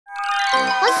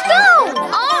Let's go!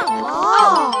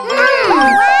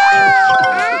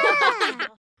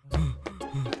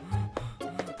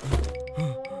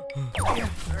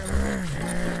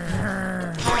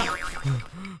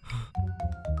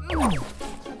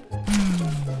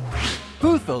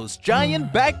 Bufo's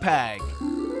giant backpack.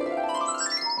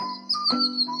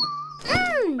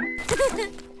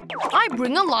 I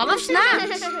bring a lot of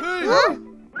snacks. Huh?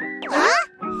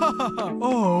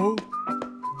 Oh.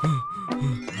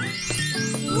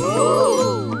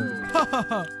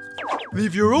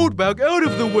 Leave your old bag out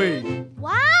of the way.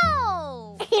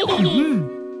 Wow!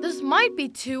 This might be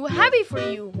too heavy for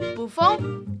you,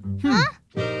 Bufo.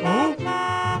 Oh?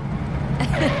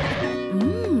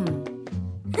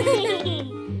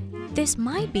 This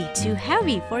might be too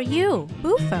heavy for you,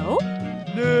 Bufo.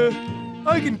 Nah,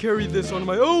 I can carry this on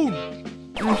my own.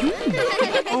 Oh.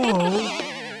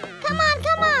 Come on,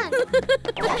 come on!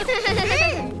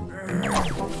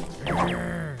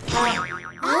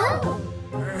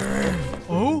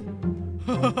 Oh?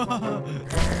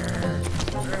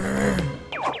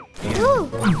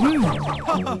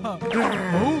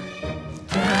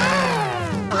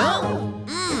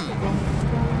 Ooh.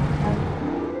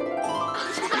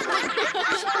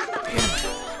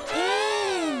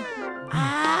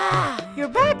 Your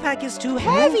backpack is too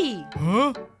heavy.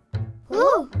 Huh?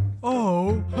 Ooh.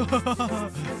 Oh.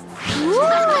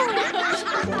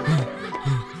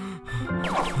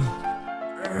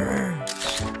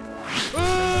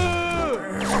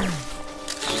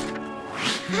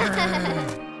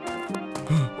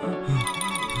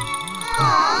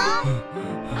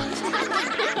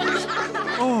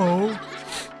 Oh.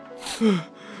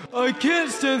 I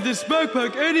can't stand this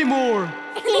backpack anymore.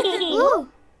 Ooh.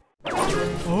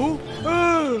 Oh?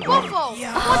 Bufo, watch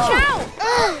out!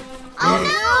 Oh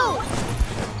no!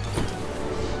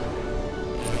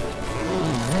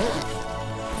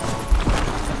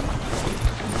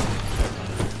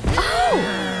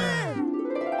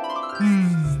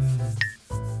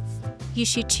 You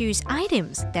should choose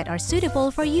items that are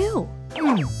suitable for you.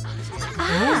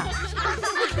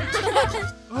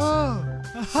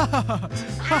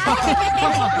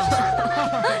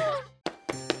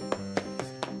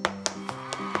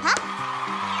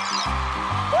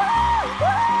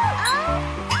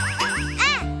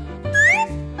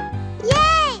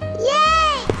 Yay!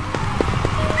 Yay!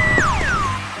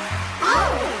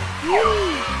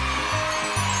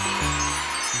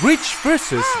 Rich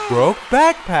versus broke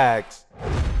backpacks.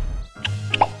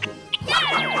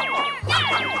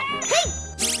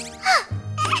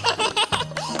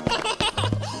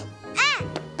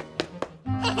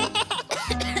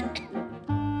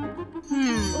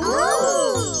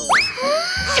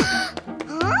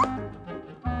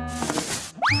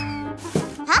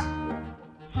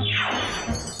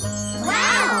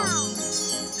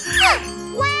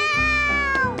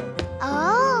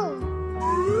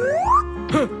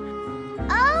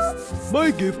 My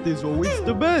gift is always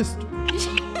the best.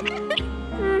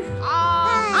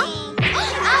 I want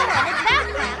a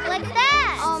backpack like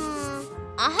that.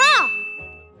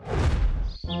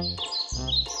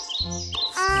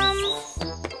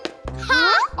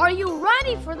 Are you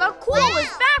ready for the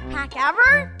coolest backpack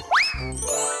ever?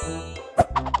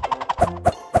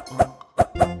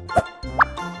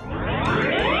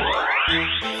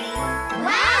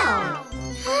 Wow!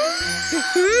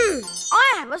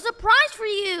 I have a surprise for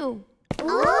you.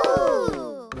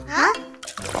 Ooh! Huh?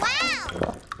 Wow!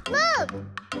 Look!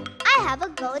 I have a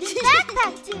golden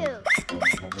backpack too.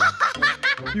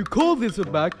 You call this a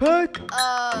backpack?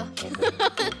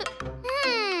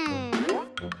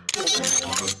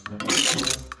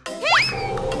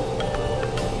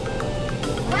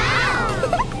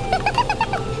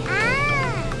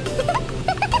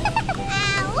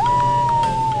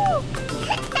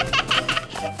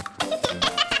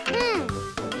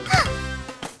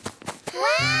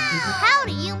 How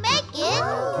do you make it?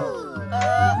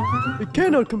 It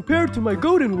cannot compare to my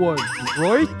golden one,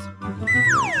 right?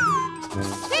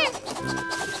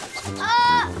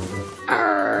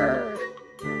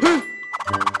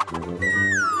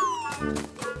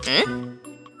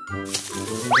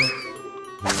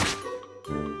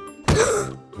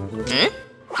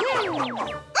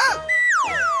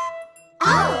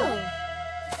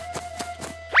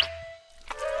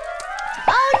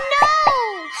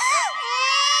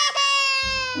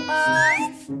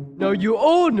 Now you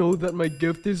all know that my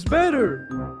gift is better.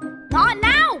 Not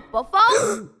now, Bufo.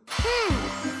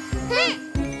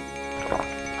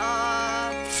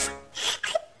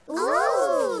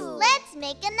 Ooh! Let's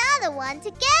make another one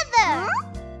together.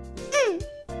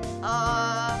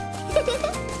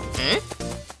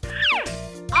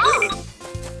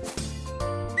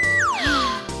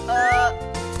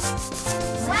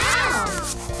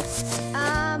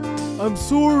 I'm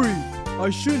sorry. I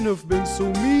shouldn't have been so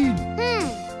mean.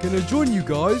 Can I join you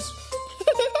guys?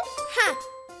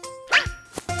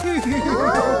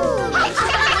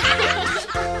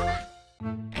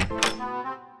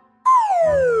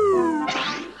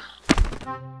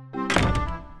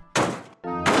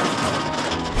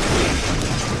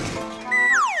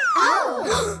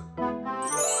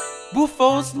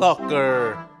 Bufo's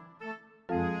locker.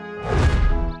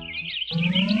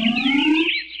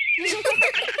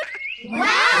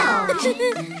 Wow!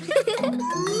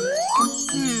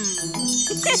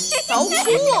 So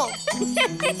cool!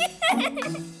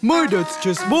 My dad's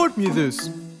just bought me this.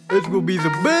 It will be the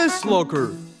best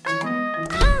locker.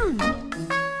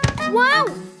 Wow!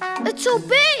 It's so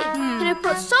big! Can I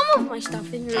put some of my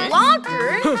stuff in your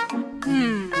locker?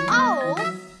 Oh!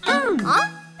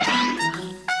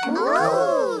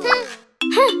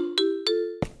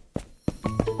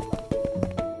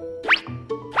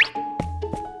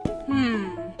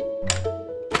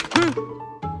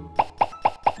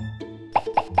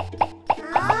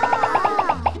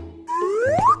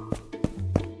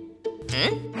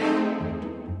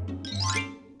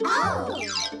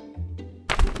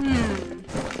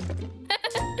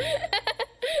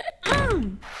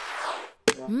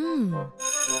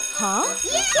 Huh?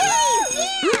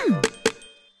 Ooh!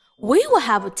 We will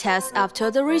have a test after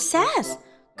the recess.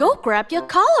 Go grab your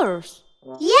colors.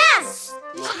 Yes!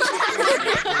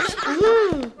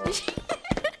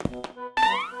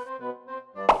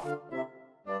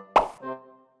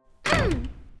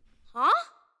 Huh?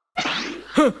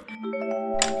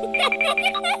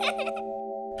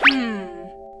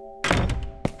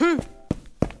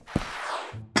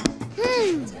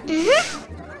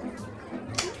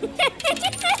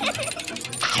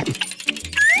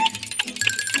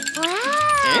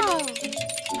 Wow!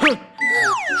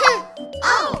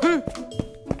 Oh!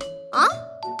 Huh?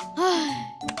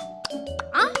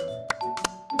 Huh?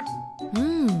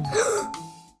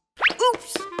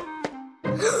 Oops!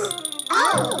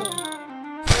 Oh!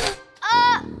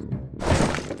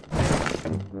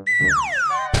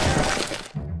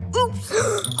 Oops!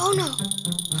 Oh no!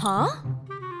 Huh?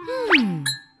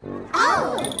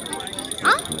 Oh!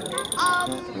 Huh?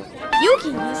 You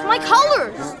can use my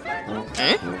colors!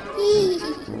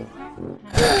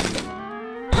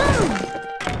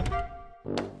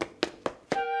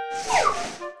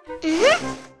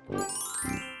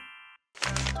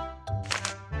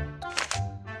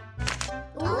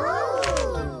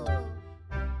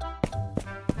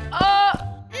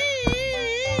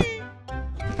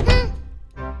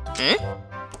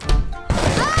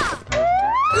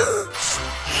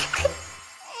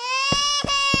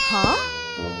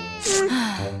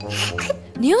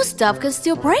 New stuff can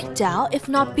still break down if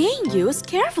not being used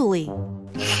carefully.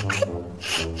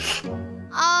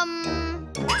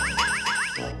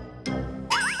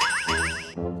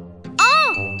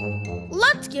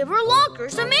 Let's give our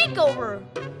lockers a makeover!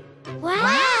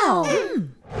 Wow! Ooh!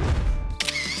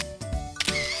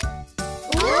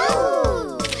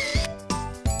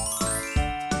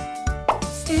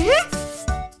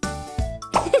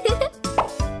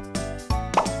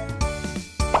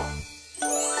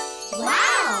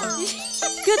 Wow!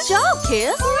 Good job,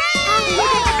 kids!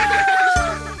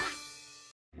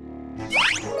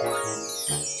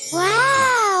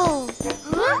 Wow!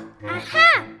 Huh?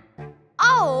 Aha!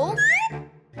 Oh!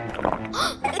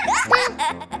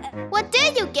 What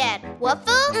did you get,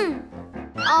 Wolfoo?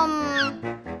 Huh?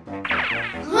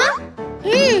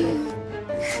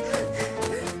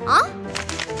 Huh?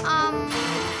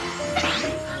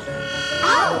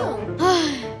 Oh!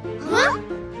 Huh?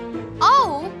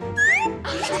 Oh!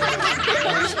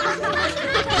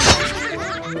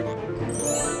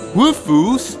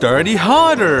 Wolfoo, study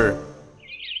harder.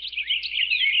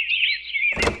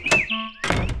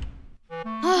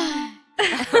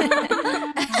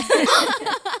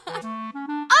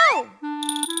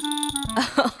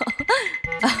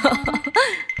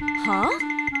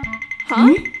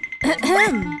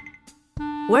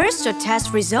 Where's the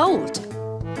test result?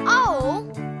 Oh!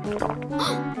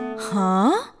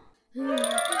 Huh?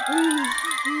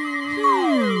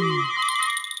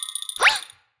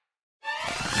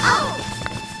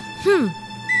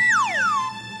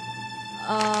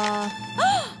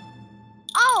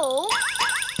 Oh!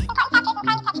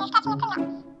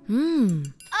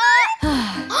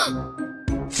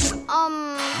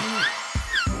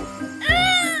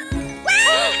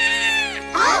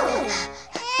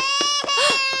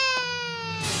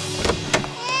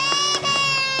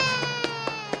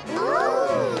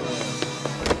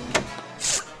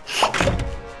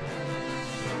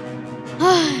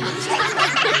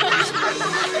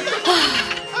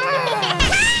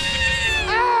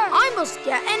 I'm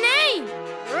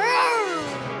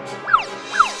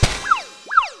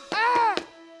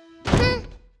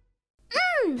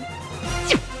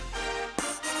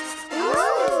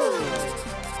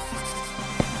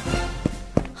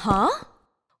Huh?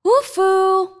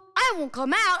 Wolfoo! I won't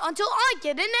come out until I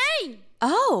get an A.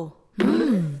 Oh.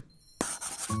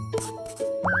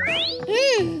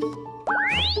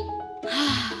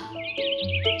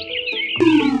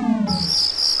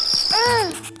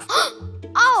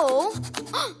 Oh.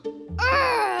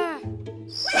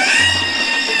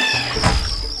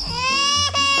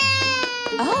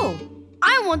 Oh.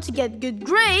 I want to get good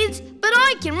grades, but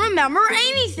I can remember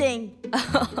anything.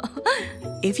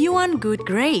 If you want good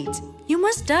grades, you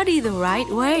must study the right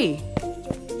way.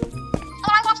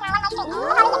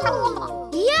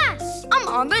 Yes, I'm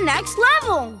on the next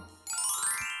level.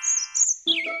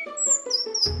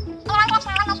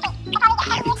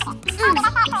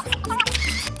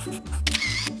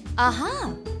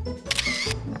 Aha. Aha.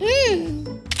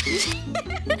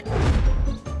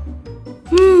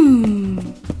 Ooh.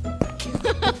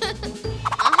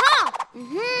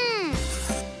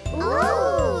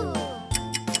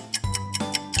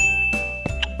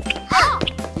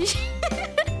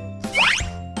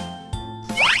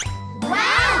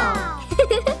 Wow.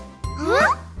 Huh?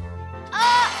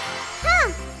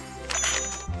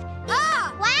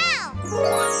 Wow.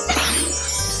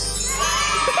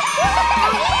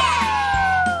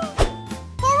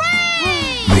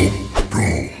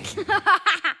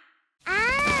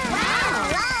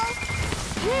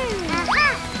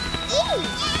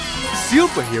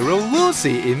 Superhero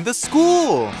Lucy in the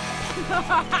school.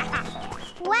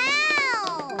 Wow.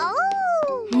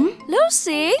 Oh.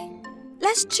 Lucy,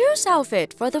 let's choose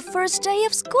outfit for the first day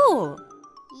of school.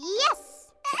 Yes.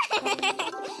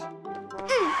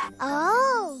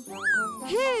 Oh.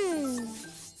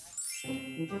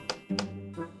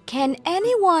 Can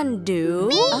anyone do?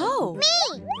 Me. Oh. Me.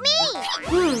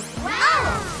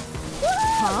 Wow.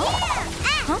 Huh?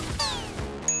 Huh?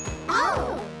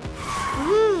 Oh.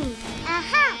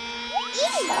 Aha.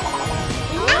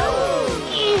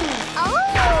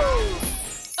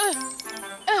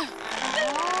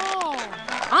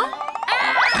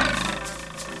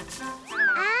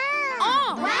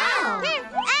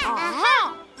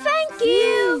 Wow. Thank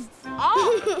you.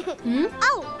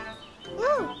 Oh.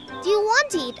 Do you want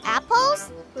to eat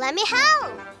apples? Let me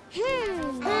help.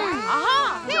 Wow.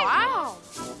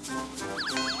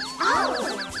 Oh.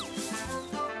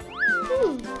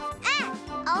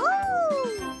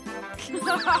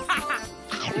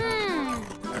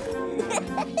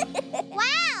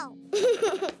 Wow.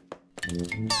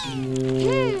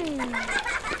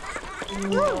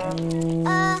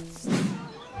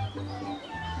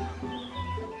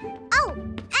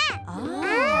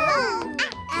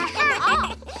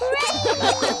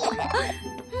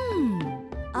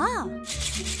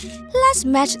 Let's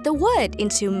match the word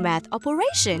into math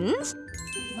operations.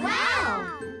 Wow.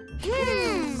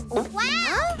 Wow.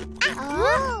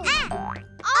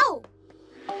 Oh.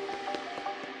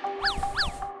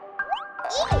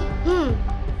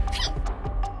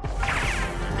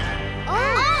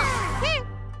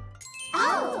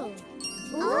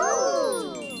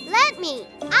 Let me.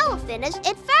 I will finish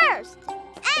it first.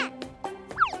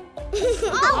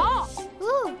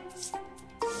 Ooh.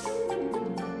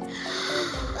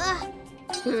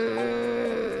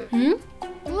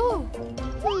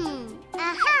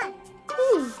 Aha.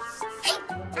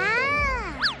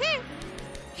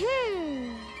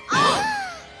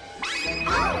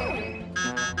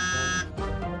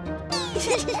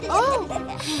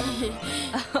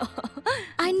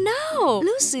 I know!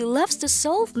 Lucy loves to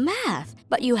solve math,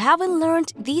 but you haven't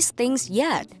learned these things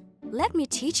yet. Let me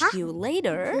teach you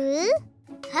later.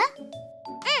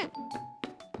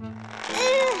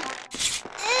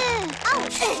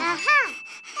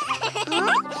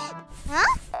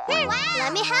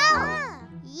 Let me help.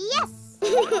 Yes.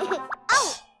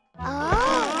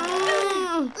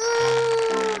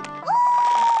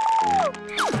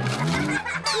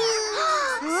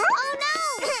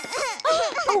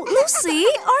 Oh, Lucy,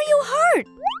 are you hurt?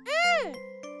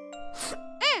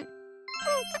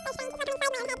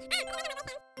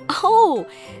 Oh,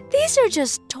 these are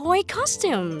just toy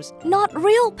costumes, not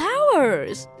real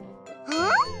powers.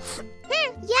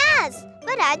 Yes,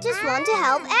 but I just want to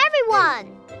help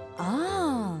everyone.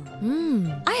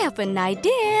 I have an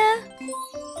idea.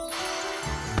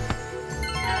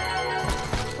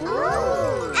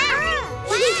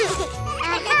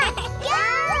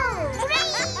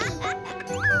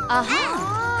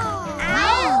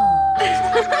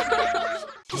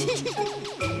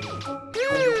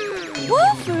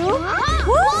 Wolfoo!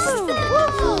 Wolfoo!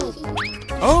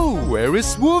 Oh, where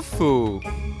is Wolfoo?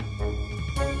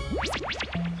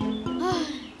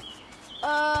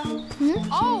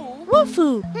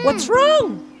 Wolfoo, what's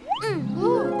wrong?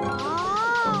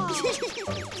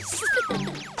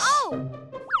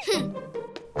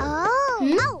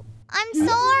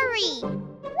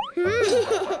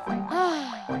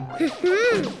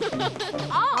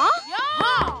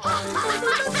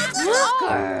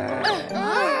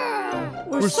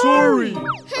 We're sorry.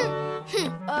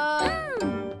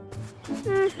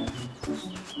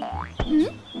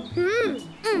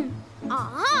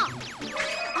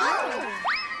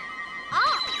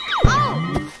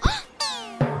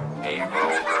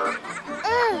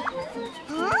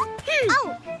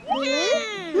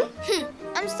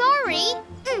 I'm sorry.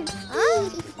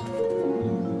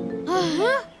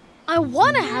 I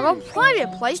want to have a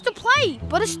private place to play,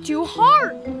 but it's too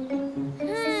hard.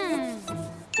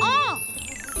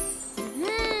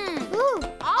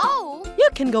 You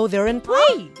can go there and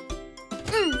play.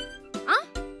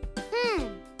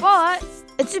 But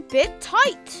it's a bit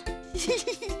tight.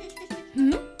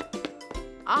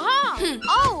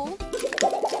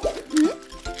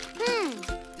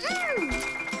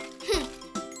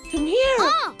 Come here.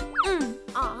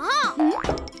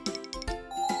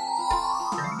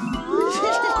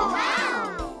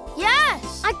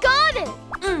 Yes, I got it.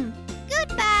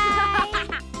 Goodbye.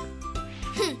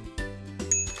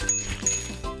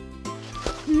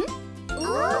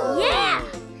 Yeah.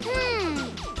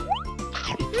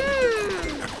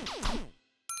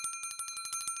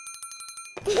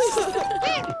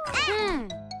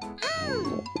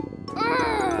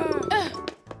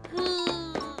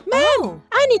 Man,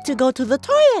 I need to go to the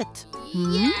toilet.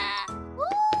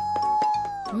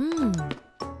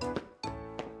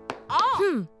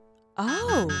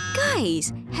 Oh.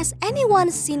 Guys, has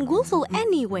anyone seen Wolfoo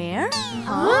anywhere?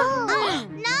 No.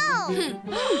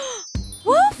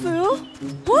 Wolfoo!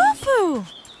 Wolfoo!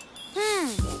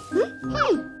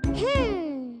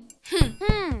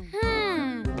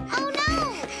 Oh no.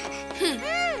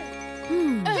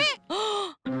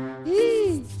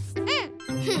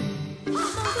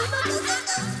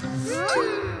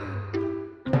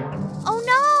 Oh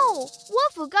no!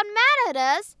 Wolfoo got mad at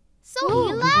us, so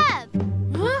he left.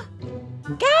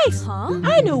 Guys,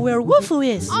 I know where Wolfoo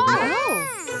is.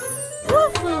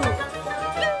 Wolfoo!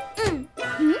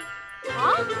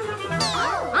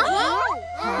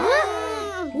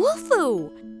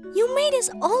 Wolfoo, you made us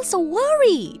all so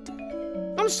worried.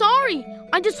 I'm sorry.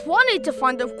 I just wanted to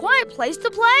find a quiet place to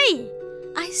play.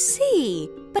 I see.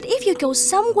 But if you go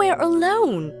somewhere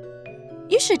alone,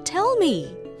 you should tell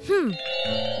me.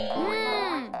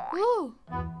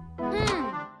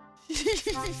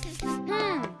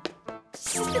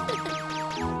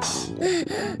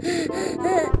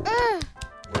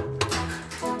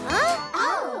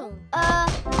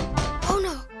 Oh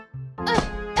no.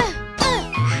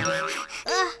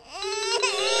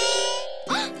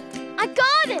 I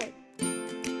got it.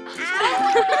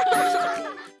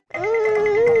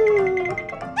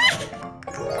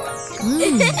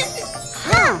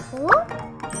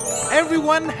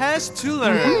 Everyone has to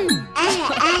learn.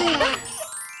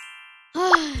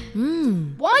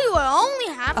 Why do I only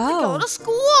have to go to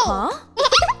school?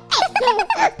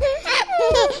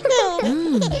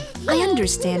 I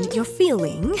understand your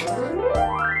feeling.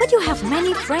 But you have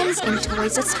many friends and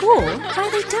toys at school. Why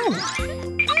they don't?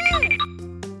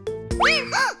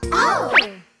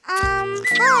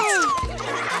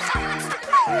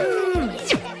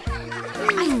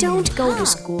 I don't go to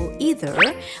school either,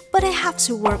 but I have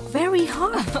to work very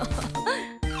hard.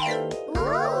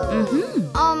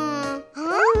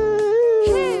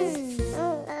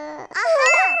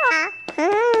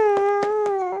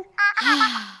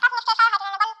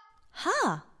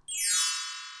 Huh.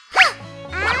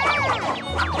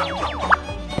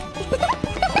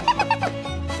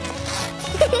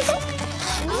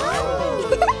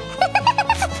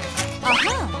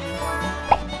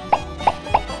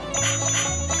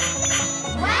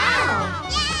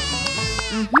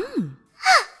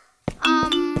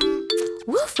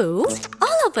 Wolfoo,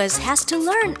 all of us has to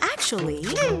learn actually.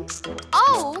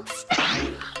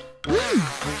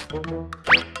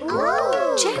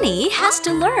 Jenny has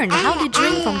to learn how to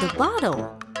drink from the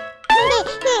bottle.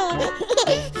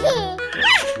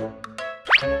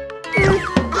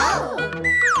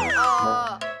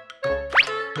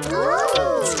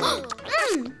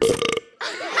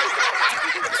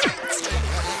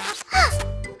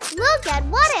 Look at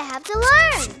what I have to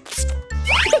learn.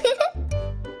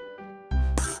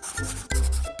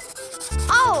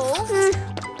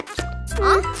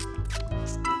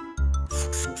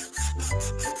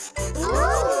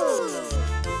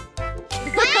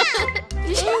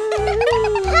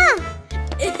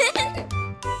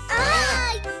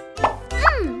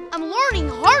 I'm learning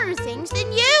harder things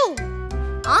than you.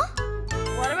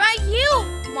 What about you,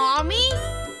 Mommy?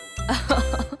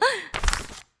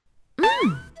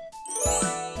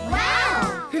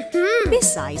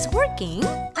 Besides working,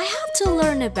 I have to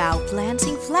learn about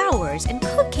planting flowers and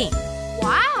cooking.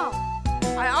 Wow.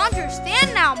 I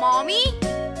understand now, Mommy.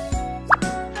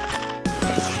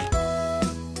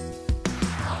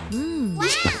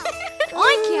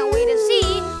 I can't wait to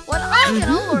see what I'm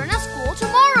gonna learn at school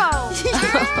tomorrow.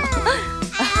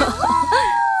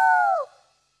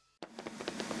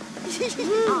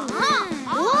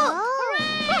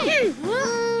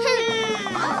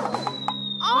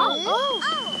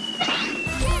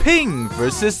 Pink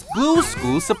versus blue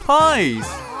school supplies.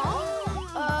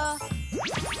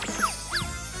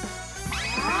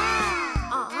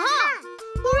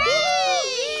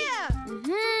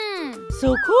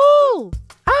 So cool!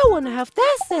 I want to have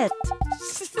that set.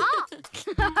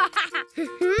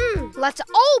 Let's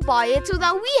all buy it so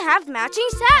that we have matching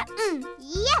sets.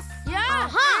 Yes! Yeah.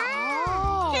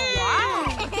 Oh, wow.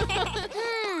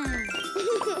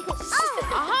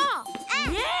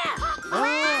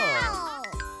 Wow!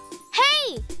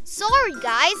 Hey, sorry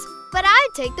guys, but I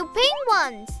take the pink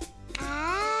ones.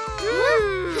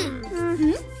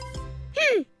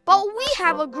 But we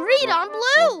have agreed on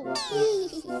blue.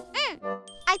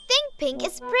 I think pink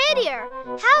is prettier.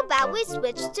 How about we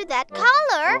switch to that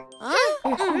color?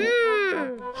 All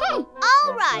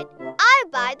right, I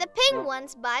buy the pink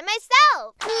ones by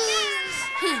myself.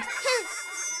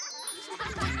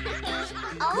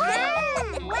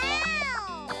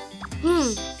 Wow!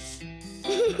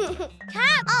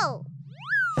 Cat! Oh!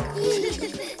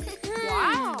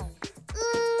 Wow.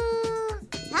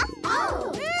 Huh?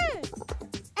 Oh!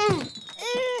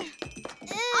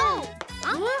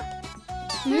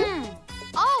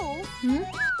 Oh.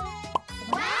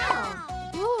 Wow!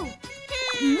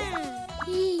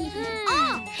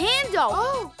 Handle.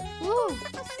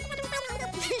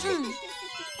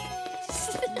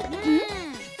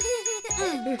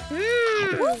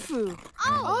 Wolfoo.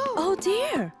 Oh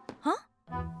dear. Huh?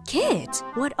 Kids,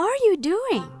 what are you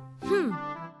doing?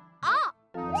 Oh.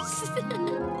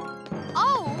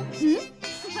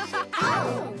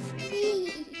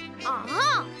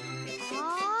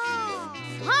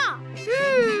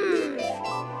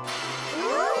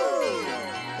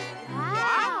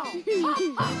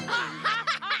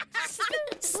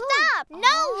 Stop!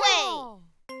 No way!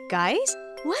 Guys,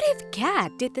 what if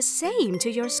Cat did the same to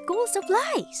your school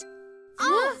supplies?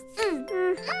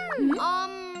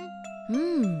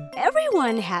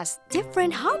 Everyone has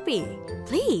different hobby.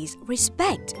 Please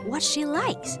respect what she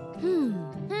likes.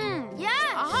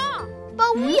 Yeah.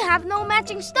 But we have no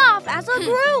matching stuff as a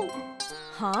group.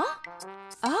 Huh?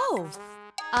 Oh.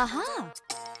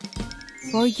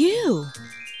 For you.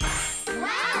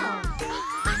 Wow!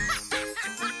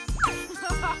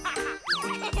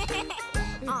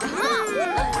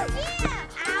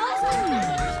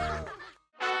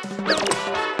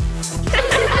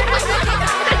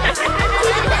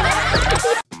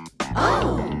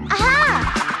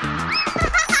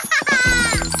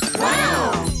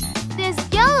 This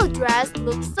yellow dress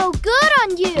looks so good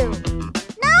on you.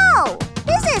 No!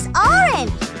 This is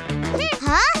orange!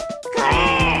 Huh?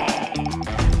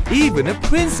 Even a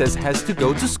princess has to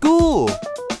go to school.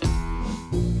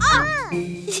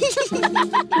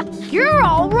 You're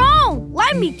all wrong.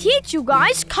 Let me teach you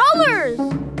guys colors.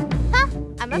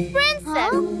 I'm a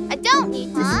princess. I don't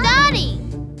need to study.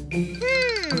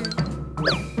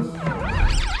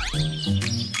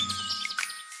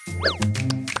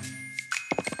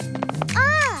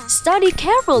 Study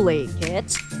carefully,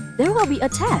 kids. There will be a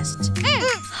test.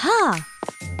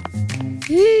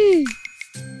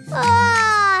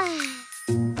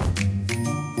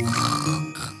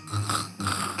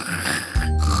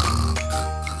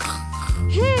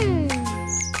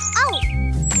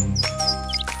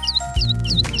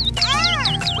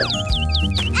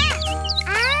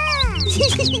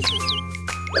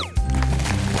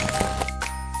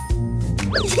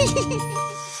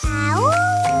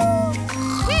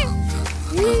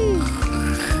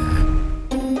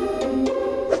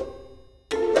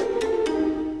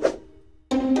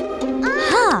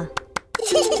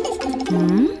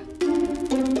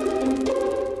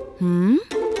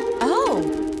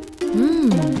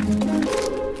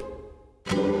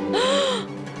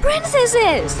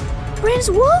 Princesses! Prince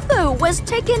Wolfoo was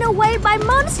taken away by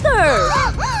monsters!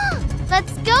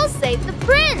 Let's go save the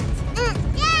prince.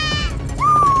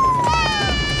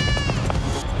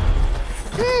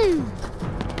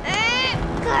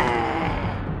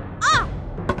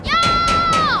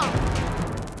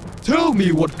 Tell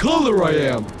me what color I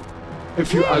am.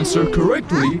 If you answer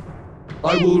correctly,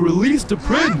 I will release the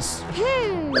prince.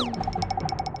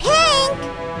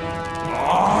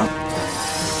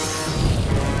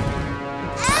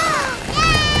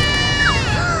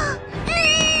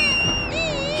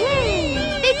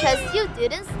 Because you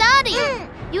didn't study.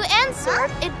 You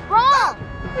answered it wrong.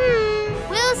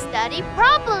 study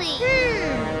properly.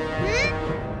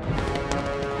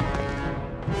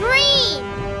 Green.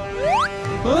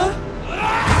 Huh?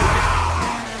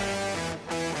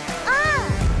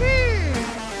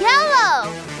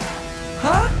 Yellow.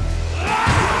 Huh?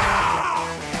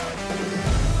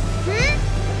 Too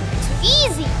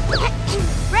easy.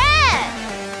 Red.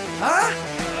 Huh?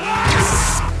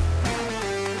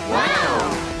 Wow.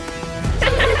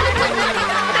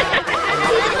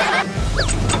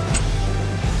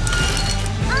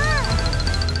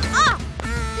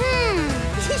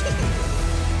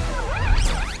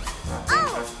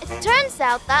 It turns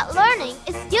out that learning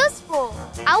is useful.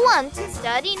 I want to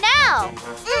study now.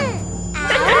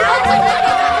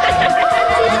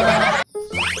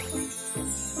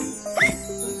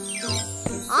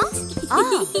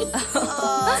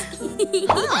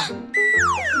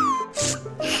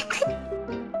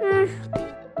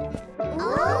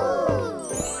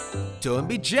 Don't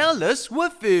be jealous,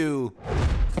 Wolfoo.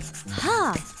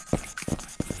 Huh.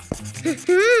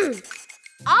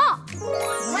 Wow.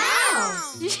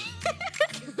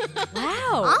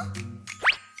 Wow.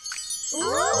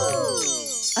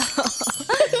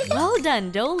 Well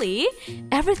done, Dolly.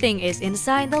 Everything is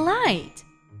inside the light.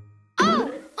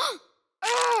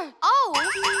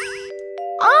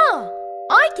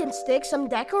 I can stick some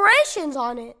decorations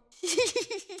on it.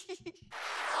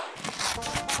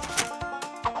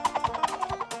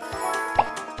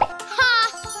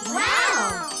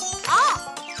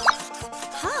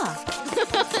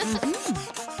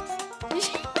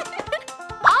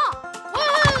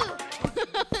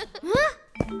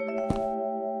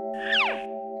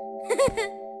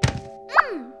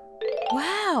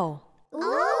 Wow.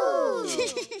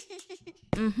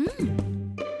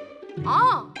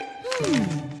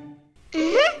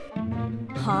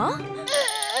 Huh?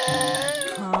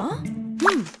 Huh?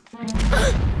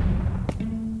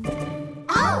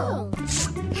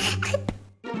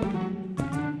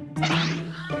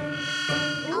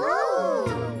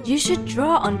 You should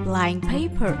draw on blank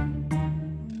paper.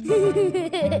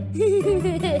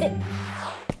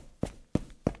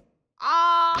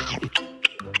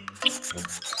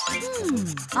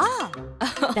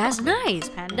 That's nice,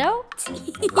 Pando.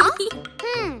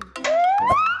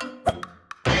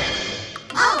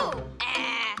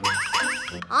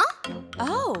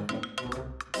 Oh.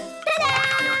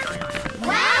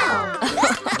 Wow.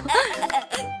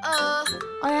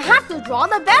 I have to draw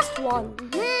the best one.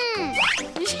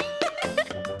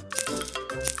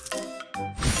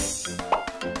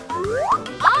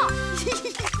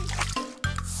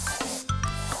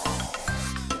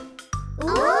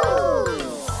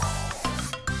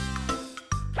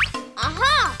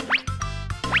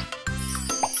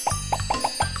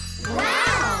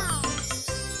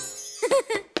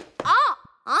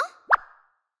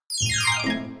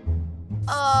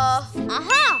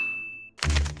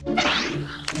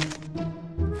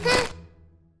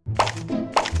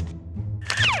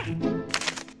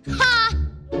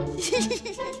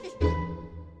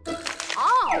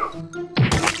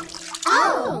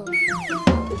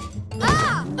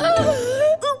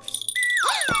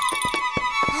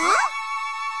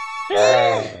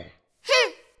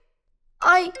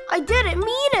 I didn't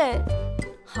mean it.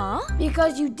 Huh?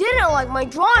 Because you didn't like my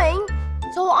drawing,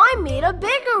 so I made a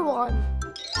bigger one.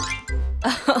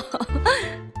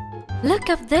 Look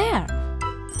up there.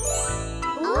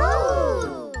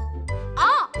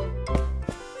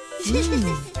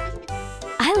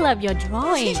 I love your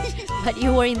drawing, but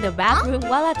you were in the bathroom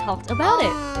while I talked about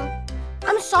it.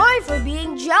 I'm sorry for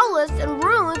being jealous and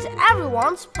ruined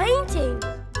everyone's painting.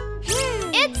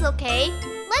 It's okay.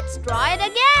 Let's draw it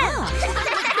again.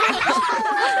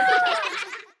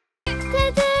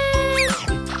 Ah.